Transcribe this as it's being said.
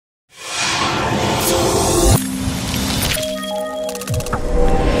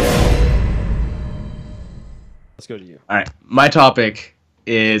Let's go to you. All right, my topic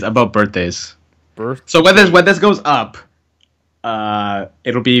is about birthdays. Birth. So when this goes up,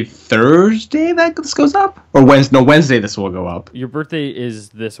 it'll be Thursday that this goes up, or Wednesday. No, Wednesday this will go up. Your birthday is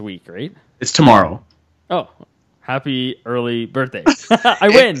this week, right? It's tomorrow. Oh, happy early birthday! I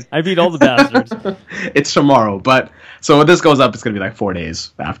win. I beat all the bastards. It's tomorrow, but so when this goes up, it's gonna be like 4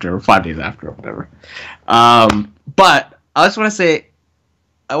 days after, or 5 days after, or whatever. But I just want to say,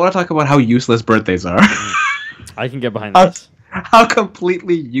 I want to talk about how useless birthdays are. I can get behind this. How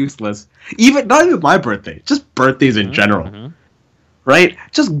completely useless. Not even my birthday, just birthdays in general. Right?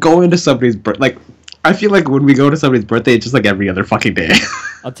 Just go into somebody's birthday. Like, I feel like when we go to somebody's birthday, it's just like every other fucking day.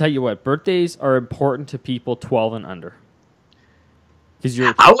 I'll tell you what, birthdays are important to people 12 and under.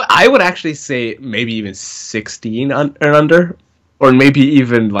 Because I would actually say maybe even 16 and under, or maybe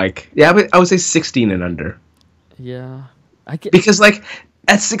even like I would say 16 and under. Yeah, because like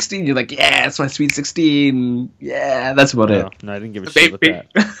at 16 you're like, yeah, it's my sweet 16. Yeah, that's about it. No, I didn't give a shit with that.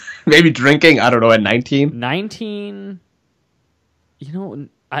 Maybe drinking. I don't know. At 19. 19. You know,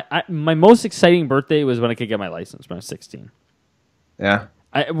 my most exciting birthday was when I could get my license when I was 16. Yeah.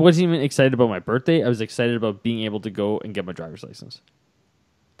 I wasn't even excited about my birthday. I was excited about being able to go and get my driver's license.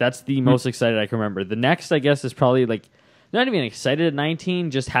 That's the most excited I can remember. The next, I guess, is probably like not even excited at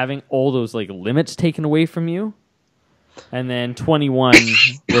 19, just having all those like limits taken away from you. And then 21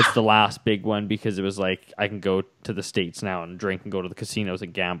 was the last big one because it was like I can go to the States now and drink and go to the casinos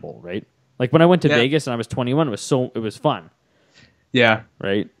and gamble, right? Like when I went to Vegas and I was 21, it was fun. Yeah.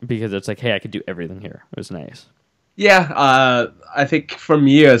 Right? Because it's like, hey, I could do everything here. It was nice. Yeah, I think for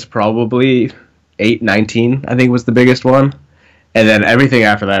me it's probably 19, I think was the biggest one. And then everything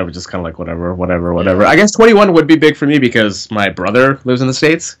after that was just kind of like whatever. Yeah. I guess 21 would be big for me because my brother lives in the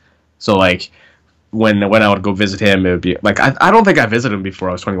States. So like when I would go visit him, it would be like I don't think I visited him before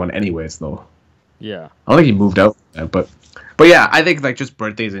I was 21 anyways though. Yeah. I don't think he moved out, but yeah, I think like just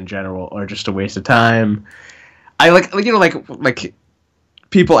birthdays in general are just a waste of time. I like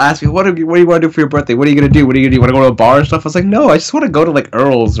people ask me, what do you want to do for your birthday? What are you going to do? You want to go to a bar and stuff? I was like, no, I just want to go to like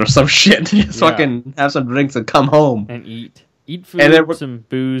Earl's or some shit and just fucking have some drinks and come home. And eat food, and then some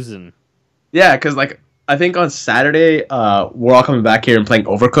booze. And yeah, because like, I think on Saturday, we're all coming back here and playing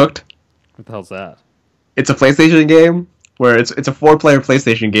Overcooked. What the hell's that? It's a PlayStation game where it's a 4-player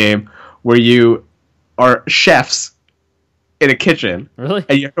PlayStation game where you are chefs in a kitchen. Really?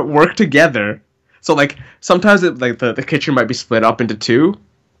 And you have to work together. So like sometimes the kitchen might be split up into 2,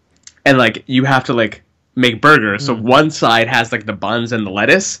 and like you have to like make burgers. So one side has like the buns and the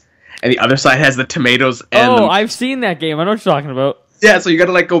lettuce, and the other side has the tomatoes. And I've seen that game. I know what you're talking about. Yeah, so you got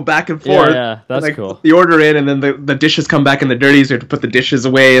to like go back and forth. Yeah, that's like, cool. Put the order in, and then the dishes come back in the dirty, so you have to put the dishes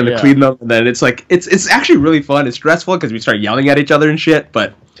away and clean them. And then it's like it's actually really fun. It's stressful because we start yelling at each other and shit,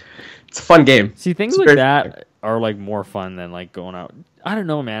 but it's a fun game. See, things like that are like more fun than like going out. I don't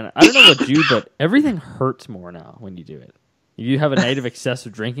know, man. I don't know what you, but everything hurts more now when you do it. If you have a night of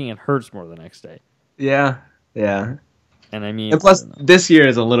excessive drinking, it hurts more the next day. Yeah. And I mean, and plus this year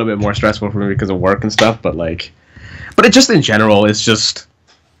is a little bit more stressful for me because of work and stuff. But it just in general, it's just,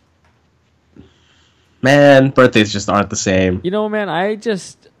 man, birthdays just aren't the same. You know, man, I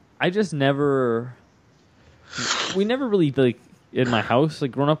just never. We never really like in my house,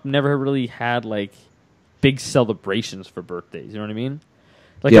 like growing up, never really had like big celebrations for birthdays. You know what I mean?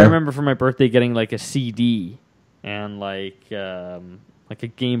 Like I remember for my birthday getting like a CD and like a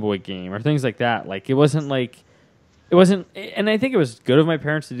Game Boy game or things like that. Like it wasn't, and I think it was good of my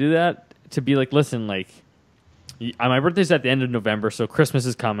parents to do that, to be like, listen, like my birthday's at the end of November, so Christmas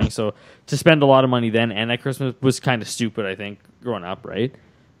is coming. So to spend a lot of money then and at Christmas was kind of stupid, I think, growing up, right?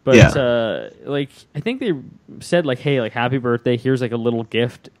 But like I think they said like, hey, like happy birthday, here's like a little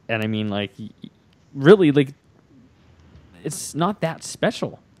gift, and I mean like really like it's not that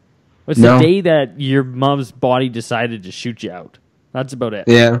special. It's the day that your mom's body decided to shoot you out. That's about it.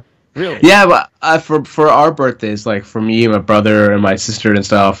 Yeah. Really? Yeah, but for our birthdays, like for me, my brother, and my sister and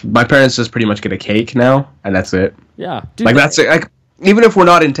stuff, my parents just pretty much get a cake now, and that's it. Yeah. Dude, like that's it. Like even if we're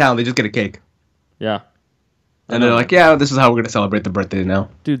not in town, they just get a cake. Yeah. And they're like, yeah, this is how we're going to celebrate the birthday now.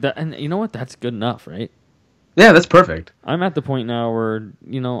 Dude, and you know what? That's good enough, right? Yeah, that's perfect. I'm at the point now where,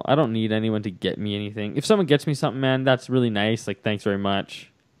 you know, I don't need anyone to get me anything. If someone gets me something, man, that's really nice. Like, thanks very much.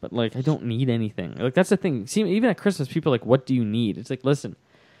 But, like, I don't need anything. Like, that's the thing. See, even at Christmas, people are like, what do you need? It's like, listen,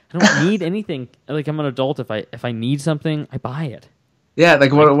 I don't need anything. Like, I'm an adult. If I need something, I buy it. Yeah,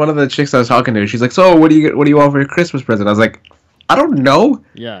 like one of the chicks I was talking to, she's like, so what do you want for your Christmas present? I was like, I don't know.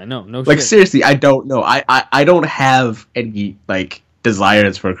 Yeah, I know. No like, shit. seriously, I don't know. I don't have any, like,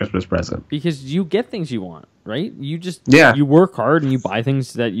 desires for a Christmas present. Because you get things you want. right? You just Yeah. you work hard and you buy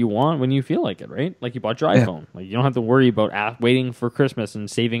things that you want when you feel like it, right? Like you bought your Yeah. iPhone. Like you don't have to worry about waiting for Christmas and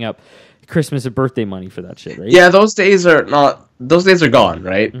saving up Christmas and birthday money for that shit, right? Yeah, those days are not. Those days are gone,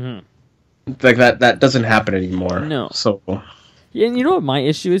 right? Mm-hmm. Like that doesn't happen anymore. No. So Yeah, and you know what my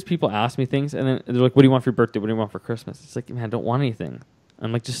issue is? People ask me things, and then they're like, "What do you want for your birthday? What do you want for Christmas?" It's like, man, I don't want anything.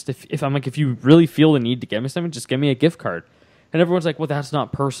 I'm like, just if you really feel the need to get me something, just give me a gift card. And everyone's like, well, that's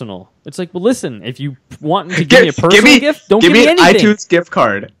not personal. It's like, well, listen, if you want to give me a personal gift, don't give me an anything. iTunes gift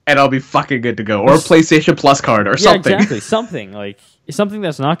card, and I'll be fucking good to go. Or a PlayStation Plus card, or something. Yeah, exactly. Something. Like, something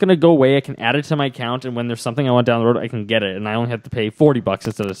that's not going to go away. I can add it to my account, and when there's something I want down the road, I can get it, and I only have to pay $40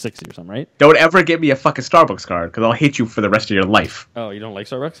 instead of $60 or something, right? Don't ever get me a fucking Starbucks card, because I'll hate you for the rest of your life. Oh, you don't like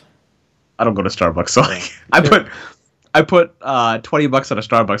Starbucks? I don't go to Starbucks, so like, I put $20 on a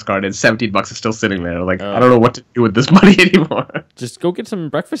Starbucks card and $17 is still sitting there. Like I don't know what to do with this money anymore. Just go get some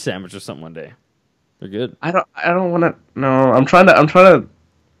breakfast sandwich or something one day. They're good. I don't want to. No, I'm trying to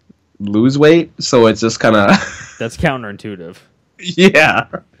lose weight, so it's just kind of. That's counterintuitive. Yeah,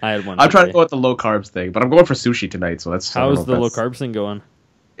 I had one. I'm trying to go with the low carbs thing, but I'm going for sushi tonight, so that's. How's the low carbs thing going?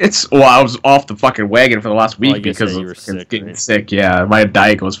 I was off the fucking wagon for the last week because you were getting sick. Yeah, my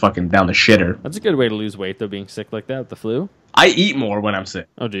diet goes fucking down the shitter. That's a good way to lose weight, though, being sick like that with the flu. I eat more when I'm sick.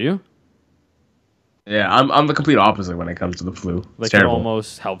 Oh, do you? Yeah, I'm the complete opposite when it comes to the flu. Like it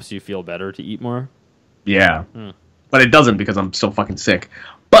almost helps you feel better to eat more. Yeah, but it doesn't because I'm still fucking sick.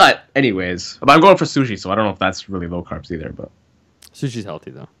 But anyways, I'm going for sushi, so I don't know if that's really low carbs either. But sushi's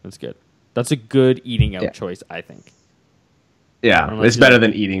healthy though. That's good. That's a good eating out choice, I think. Yeah, it's better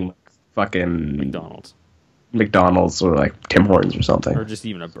than eating fucking McDonald's or like Tim Hortons or something. Or just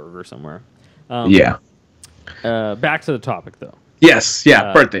even a burger somewhere. Yeah. Back to the topic, though. Yes,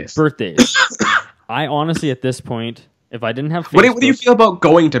 yeah, birthdays. Birthdays. I honestly, at this point, if I didn't have Facebook... What do you feel about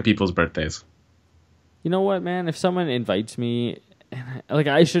going to people's birthdays? You know what, man? If someone invites me... Like,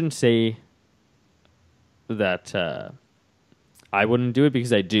 I shouldn't say that I wouldn't do it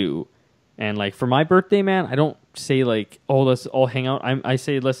because I do. And, like, for my birthday, man, I don't say, like, oh, let's all hang out. I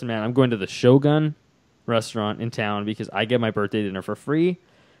say, listen, man, I'm going to the Shogun restaurant in town because I get my birthday dinner for free.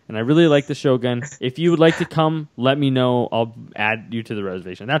 And I really like the Shogun. If you would like to come, let me know. I'll add you to the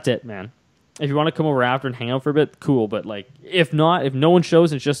reservation. That's it, man. If you want to come over after and hang out for a bit, cool. But, like, if not, if no one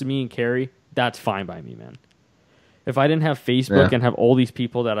shows and it's just me and Carrie, that's fine by me, man. If I didn't have Facebook and have all these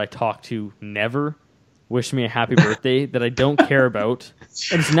people that I talk to never wish me a happy birthday that I don't care about,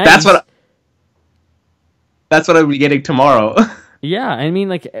 it's nice. That's what I'll be getting tomorrow. Yeah, I mean,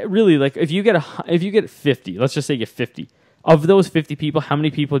 like, really, like, if you get 50, let's just say you get 50. Of those 50 people, how many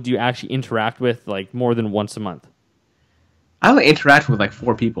people do you actually interact with, like, more than once a month? I only interact with, like,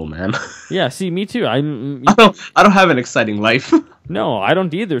 4 people, man. Yeah, see, me too. I don't have an exciting life. No, I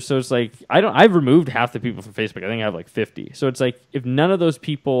don't either. So it's like, I've removed half the people from Facebook. I think I have, like, 50. So it's like, if none of those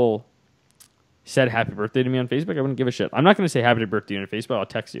people said happy birthday to me on Facebook, I wouldn't give a shit. I'm not going to say happy birthday on Facebook. I'll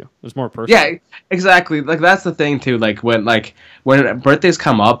text you. It's more personal. Yeah, exactly. Like that's the thing too. Like when birthdays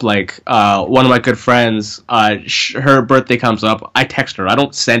come up, like one of my good friends, her birthday comes up, I text her. I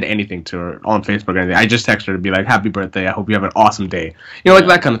don't send anything to her on Facebook or anything. I just text her to be like, happy birthday. I hope you have an awesome day. You know, like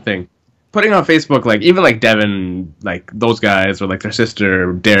that kind of thing. Putting on Facebook, like even like Devin, like those guys, or like their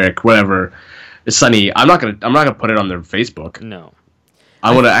sister, Derek, whatever, Sunny. I'm not gonna put it on their Facebook. No.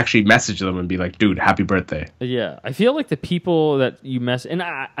 I want to actually message them and be like, dude, happy birthday. Yeah. I feel like the people that you and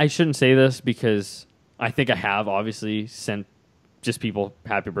I shouldn't say this because I think I have obviously sent just people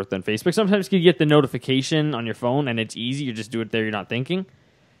happy birthday on Facebook. Sometimes you get the notification on your phone and it's easy. You just do it there. You're not thinking.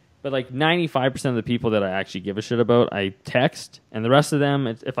 But like 95% of the people that I actually give a shit about, I text. And the rest of them,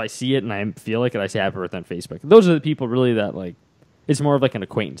 if I see it and I feel like it, I say happy birthday on Facebook. Those are the people really that like, it's more of like an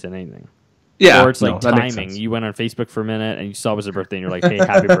acquaintance than anything. Yeah, or it's like timing. You went on Facebook for a minute and you saw it was a birthday and you're like, hey,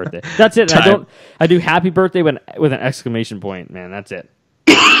 happy birthday. That's it. I do happy birthday with an exclamation point, man. That's it.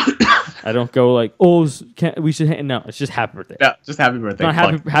 I don't go like, oh, we should. No, it's just happy birthday. Yeah, just happy birthday. Not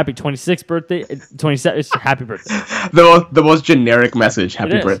happy 26th birthday, 27th. It's happy birthday. The most generic message.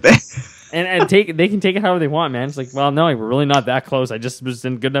 Happy birthday. And they can take it however they want, man. It's like, well, no, we're really not that close. I just was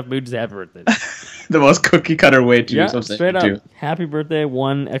in good enough mood to say happy birthday. The most cookie cutter way to do something. Straight up. Happy birthday,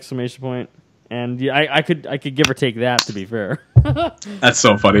 1 exclamation point. And yeah, I could give or take that, to be fair. That's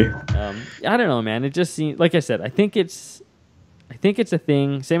so funny. I don't know, man. It just seems, like I said, I think it's a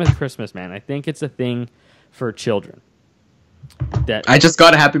thing. Same with Christmas, man. I think it's a thing for children. That I just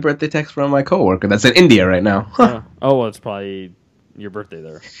got a happy birthday text from my coworker that's in India right now. Well, it's probably your birthday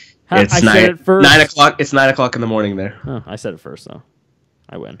there. It's said it first. 9 o'clock. It's 9 o'clock in the morning there. Oh, I said it first, though.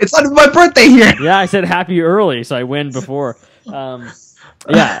 I win. It's not my birthday here. Yeah, I said happy early, so I win before.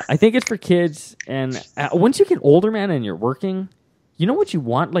 Yeah, I think it's for kids. And once you get older, man, and you're working, you know what you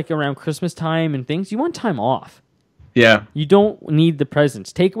want, like around Christmas time and things? You want time off. Yeah. You don't need the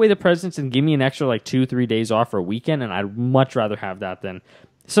presents. Take away the presents and give me an extra like 2-3 days off for a weekend, and I'd much rather have that than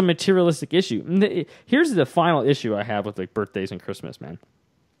some materialistic issue. Here's the final issue I have with like birthdays and Christmas, man.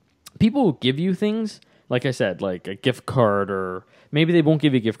 People will give you things, like I said, like a gift card, or maybe they won't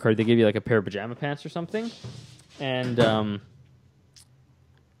give you a gift card. They give you like a pair of pajama pants or something, and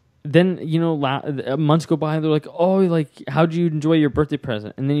then months go by and they're like, oh, like, how'd you enjoy your birthday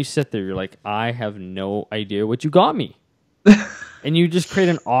present? And then you sit there, you're like, I have no idea what you got me. And you just create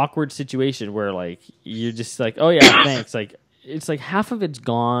an awkward situation where like you're just like, oh yeah, thanks. Like it's like half of it's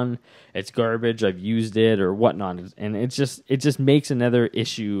gone, it's garbage, I've used it or whatnot, and it just makes another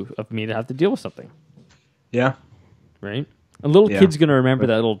issue of me to have to deal with something. Yeah. Right? A little kid's gonna remember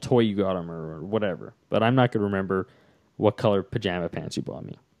that little toy you got him or whatever, but I'm not gonna remember what color pajama pants you bought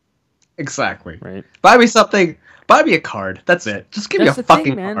me. Exactly. Right. Buy me something. Buy me a card. That's it. Just give me a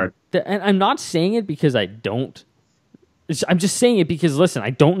fucking card. And I'm not saying it because I don't. I'm just saying it because, listen,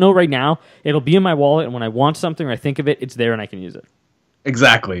 I don't know right now. It'll be in my wallet, and when I want something or I think of it, it's there and I can use it.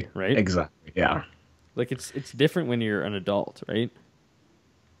 Exactly. Right? Exactly. Yeah. Like, it's different when you're an adult, right?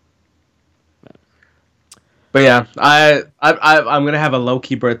 But yeah, I'm gonna have a low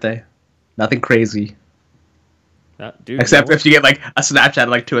key birthday. Nothing crazy. Dude, except if you get like a Snapchat at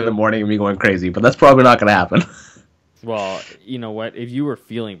like 2 a.m. and me going crazy, but that's probably not gonna happen. Well, you know what? If you were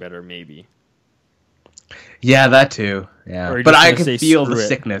feeling better, maybe. Yeah, that too. Yeah, but I can feel the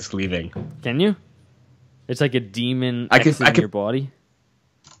sickness leaving. Can you? It's like a demon exiting your body.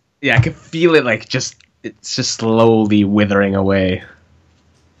 Yeah, I can feel it. Like it's just slowly withering away.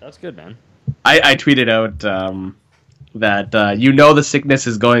 That's good, man. I tweeted out that the sickness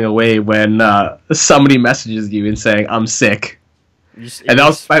is going away when somebody messages you and saying I'm sick, and that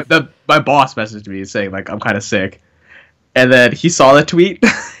was my boss messaged me saying like I'm kind of sick, and then he saw the tweet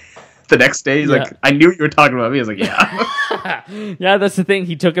the next day. He's like, I knew you were talking about me. I was like, yeah. Yeah, that's the thing.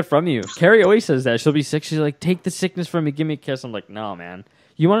 He took it from you. Carrie always says that. She'll be sick. She's like, take the sickness from me. Give me a kiss. I'm like, no, man.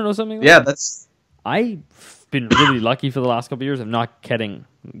 You want to know something? Yeah, that's. I've been really lucky for the last couple of years. I'm not getting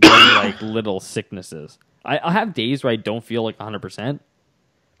like little sicknesses. I have days where I don't feel like 100%,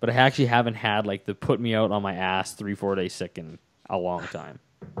 but I actually haven't had like the put me out on my ass 3-4 days sick in a long time.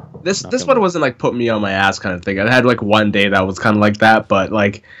 This one wasn't like put me on my ass kind of thing. I had like one day that was kind of like that, but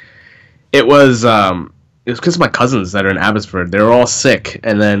like it was because my cousins that are in Abbotsford, they were all sick,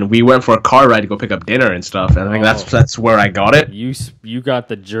 and then we went for a car ride to go pick up dinner and stuff. And I think that's where I got it. You got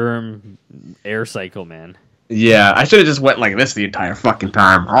the germ air cycle, man. Yeah, I should have just went like this the entire fucking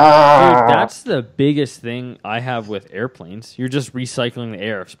time. Dude, that's the biggest thing I have with airplanes. You're just recycling the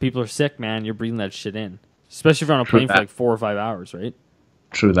air. If people are sick, man, you're breathing that shit in. Especially if you're on a plane for like 4 or 5 hours, right?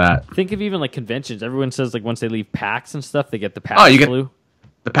 True that. Think of even like conventions. Everyone says like once they leave PAX and stuff, they get the PAX flu.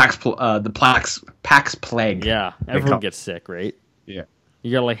 The PAX plague. Yeah, everyone gets sick, right? Yeah.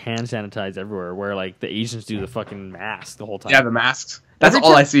 You gotta like hand sanitize everywhere. Where like the Asians do the fucking mask the whole time. Yeah, the masks. That's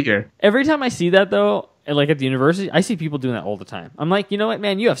all I see here. Every time I see that though, like at the university, I see people doing that all the time. I'm like, you know what,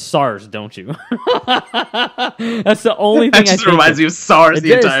 man? You have SARS, don't you? That's the only thing. That just reminds me of SARS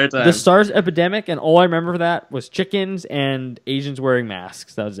the entire time. The SARS epidemic, and all I remember for that was chickens and Asians wearing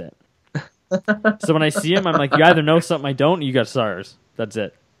masks. That was it. So when I see them, I'm like, you either know something I don't, or you got SARS. That's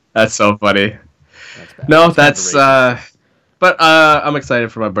it. That's so funny. That's but I'm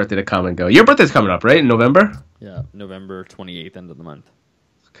excited for my birthday to come and go. Your birthday's coming up, right? In November? Yeah, November 28th, end of the month.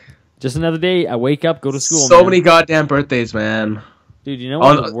 Just another day. I wake up, go to school. So many goddamn birthdays, man. Dude, you know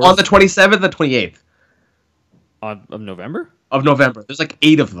what? On the 27th and 28th. Of November? Of November. There's like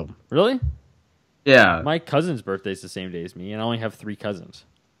 8 of them. Really? Yeah. My cousin's birthday's the same day as me, and I only have 3 cousins.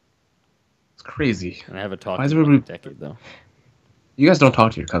 It's crazy. And I haven't talked to them in a decade, though. You guys don't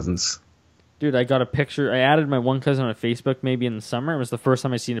talk to your cousins. Dude, I got a picture. I added my one cousin on Facebook maybe in the summer. It was the first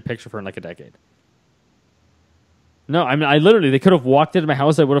time I seen a picture of her in like a decade. No, I mean, I literally, they could have walked into my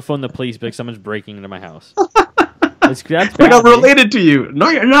house. I would have phoned the police, but like, someone's breaking into my house. That's bad, we're not related to you. No,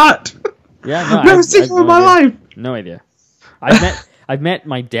 you're not. Yeah, no, I've never seen you in my life. No idea. I've met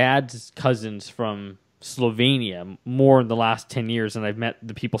my dad's cousins from Slovenia more in the last 10 years than I've met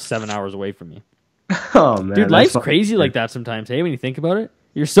the people 7 hours away from me. Oh, man. Dude, life's crazy like that sometimes, hey, when you think about it.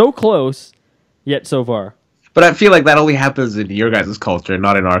 You're so close, yet so far. But I feel like that only happens in your guys' culture,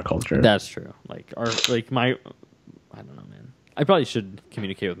 not in our culture. That's true. I don't know, man. I probably should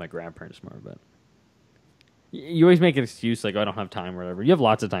communicate with my grandparents more, but you always make an excuse like, oh, I don't have time or whatever. You have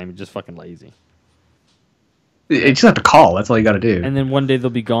lots of time, you're just fucking lazy. You just have to call. That's all you got to do. And then one day they'll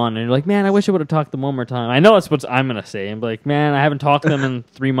be gone, and you're like, man, I wish I would have talked to them one more time. I know that's what I'm gonna say. I'm like, man, I haven't talked to them in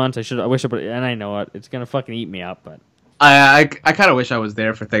 3 months. I wish I would. And I know it's gonna fucking eat me up. But I kind of wish I was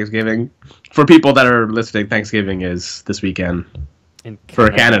there for Thanksgiving. For people that are listening, Thanksgiving is this weekend for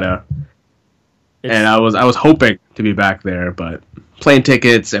Canada. And I was hoping to be back there, but plane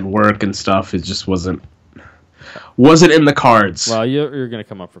tickets and work and stuff, it just wasn't in the cards. Well, you're gonna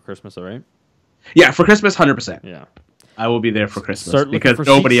come up for Christmas, all right? Yeah, for Christmas, 100%. Yeah, I will be there for Christmas. Start looking because for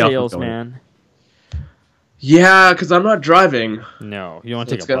nobody seat else sales, is going. man. Yeah, because I'm not driving. No, you don't want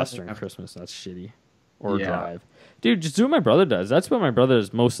So to take it's a gonna- bus during Christmas. That's shitty. Or Yeah. drive. Dude, just do what my brother does. That's what my brother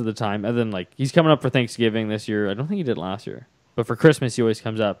does most of the time. Other than, like, he's coming up for Thanksgiving this year. I don't think he did last year. But for Christmas, he always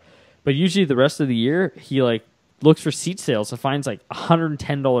comes up. But usually the rest of the year, he, like, looks for seat sales and finds, like,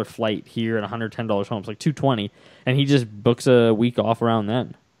 $110 flight here and $110 home. It's like $220. And he just books a week off around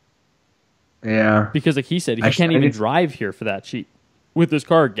then. Yeah. Because, like he said, he can't even drive here for that cheap. With this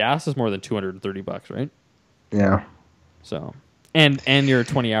car, gas is more than $230, right? Yeah. So, and you're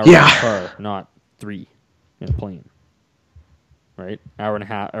 20 hours in the car, not 3 in a plane, right? Hour and a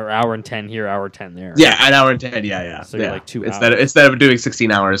half, or hour and 10 here, hour 10 there. Yeah, an hour and 10. Yeah. So you're like 2 hours. Instead of doing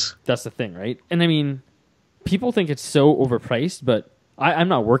 16 hours. That's the thing, right? And I mean, people think it's so overpriced, but I'm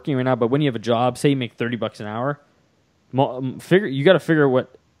not working right now. But when you have a job, say you make $30 an hour, you got to figure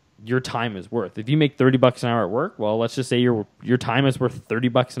what your time is worth. If you make $30 an hour at work, well, let's just say your time is worth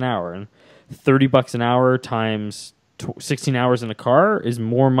 $30 an hour, and $30 an hour times 16 hours in a car is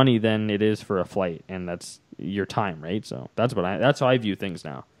more money than it is for a flight, and that's your time, right? So that's how I view things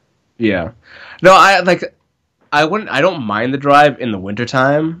now. Yeah. No, I don't mind the drive in the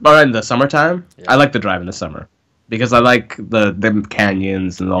wintertime or in the summertime. Yeah. I like the drive in the summer because I like the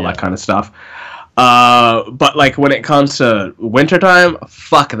canyons and all that kind of stuff. But like when it comes to wintertime,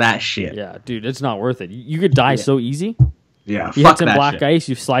 fuck that shit. Yeah, dude, it's not worth it. You could die so easy. Yeah, You fuck hit some that black shit. ice,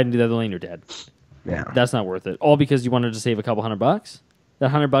 you slide into the other lane, you're dead. Yeah. That's not worth it. All because you wanted to save a couple $100.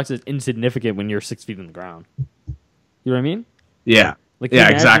 That $100 is insignificant when you're 6 feet in the ground. You know what I mean? Yeah. Like, Yeah,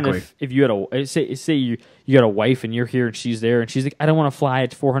 imagine exactly. If you had say you got a wife and you're here and she's there and she's like, I don't want to fly.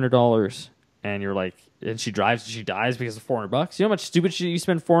 It's $400, and you're like, and she drives and she dies because of $400. You know how much stupid shit you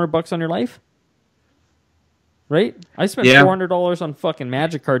spend $400 on your life? Right? I spent $400 on fucking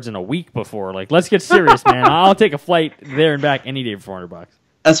magic cards in a week before. Like, let's get serious, man. I'll take a flight there and back any day for $400.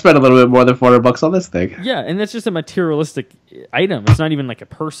 I spent a little bit more than $400 on this thing. Yeah, and that's just a materialistic item. It's not even like a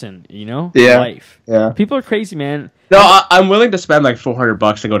person, you know? Yeah. Life. Yeah. People are crazy, man. No, I'm willing to spend like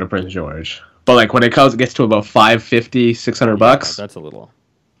 $400 to go to Prince George, but like when it gets to about $550, $600, That's a little.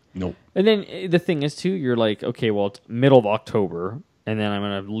 nope. And then the thing is, too, you're like, okay, well, it's middle of October, and then I'm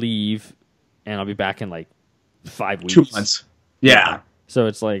going to leave, and I'll be back in like 5 weeks. 2 months. Yeah. So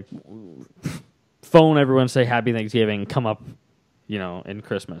it's like, phone everyone, say Happy Thanksgiving, come up, you know, in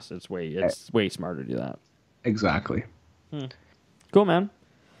Christmas. It's way smarter to do that. Exactly. Cool, man.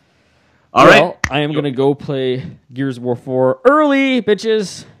 All right. I am going to go play Gears of War 4 early,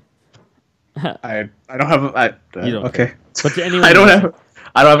 bitches. I don't have You don't okay. But to anyone I don't have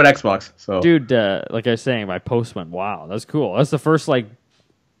an Xbox, so Dude, like I was saying, my post went, wow, that's cool. That's the first, like,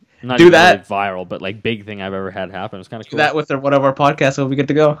 not Do even that. really viral, but, like, big thing I've ever had happen. It's kind of cool. that with one of our podcasts, and we get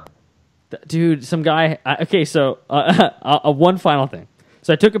to go. Dude, some guy... okay, so, one final thing.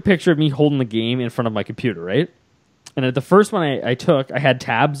 So I took a picture of me holding the game in front of my computer, right? And at the first one I took, I had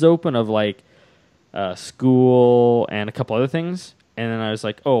tabs open of, like, school and a couple other things. And then I was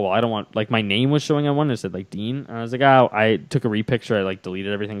like, oh, well, I don't want... Like, my name was showing on one. It said, like, Dean. And I was like, oh, I took a repicture. I, like,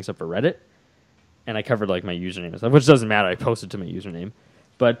 deleted everything except for Reddit. And I covered, like, my username and stuff, which doesn't matter. I posted to my username.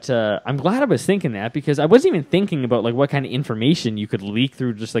 But I'm glad I was thinking that because I wasn't even thinking about, like, what kind of information you could leak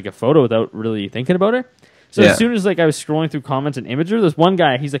through just, like, a photo without really thinking about it. So as soon as, like, I was scrolling through comments and Imager, there's one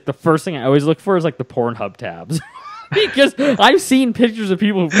guy, he's like, the first thing I always look for is, like, the Pornhub tabs. Because I've seen pictures of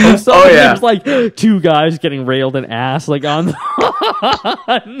people who post stuff, and there's like 2 guys getting railed in ass, like on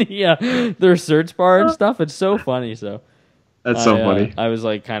their search bar and stuff. It's so funny. So That's so funny. I was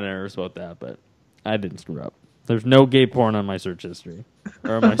like kind of nervous about that, but I didn't screw up. There's no gay porn on my search history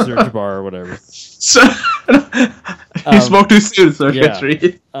or my search bar or whatever. So, you spoke too soon, search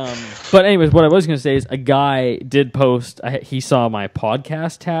history. But anyways, what I was going to say is a guy did post. He saw my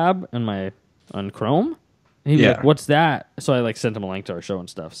podcast tab on Chrome. And he was like, what's that? So I like sent him a link to our show and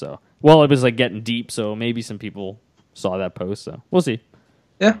stuff. So, well, it was like getting deep. So maybe some people saw that post. So we'll see.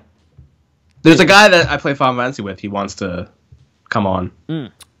 Yeah. There's a guy that I play Final Fantasy with. He wants to come on. I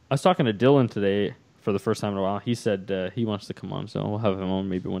was talking to Dylan today for the first time in a while. He said he wants to come on. So we'll have him on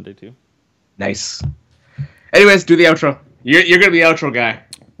maybe one day too. Nice. Anyways, do the outro. You're going to be the outro guy.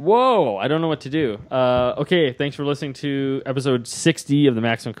 Whoa, I don't know what to do. Okay, thanks for listening to episode 60 of the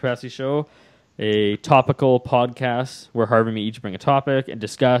Maximum Capacity Show, a topical podcast where Harvey and me each bring a topic and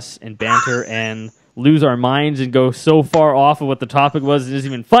discuss and banter and lose our minds and go so far off of what the topic was it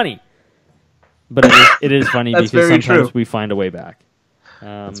isn't even funny. But it is funny because sometimes we find a way back.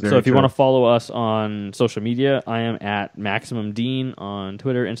 So if you want to follow us on social media, I am at Maximum Dean on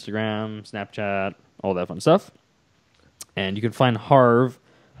Twitter, Instagram, Snapchat, all that fun stuff. And you can find Harv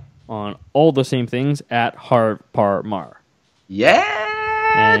on all the same things at Harv Parmar.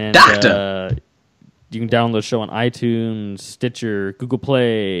 Yeah, and, doctor. You can download the show on iTunes, Stitcher, Google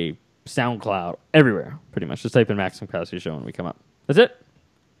Play, SoundCloud, everywhere, pretty much. Just type in Maximum Capacity Show and we come up. That's it.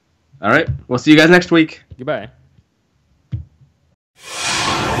 All right. We'll see you guys next week. Goodbye.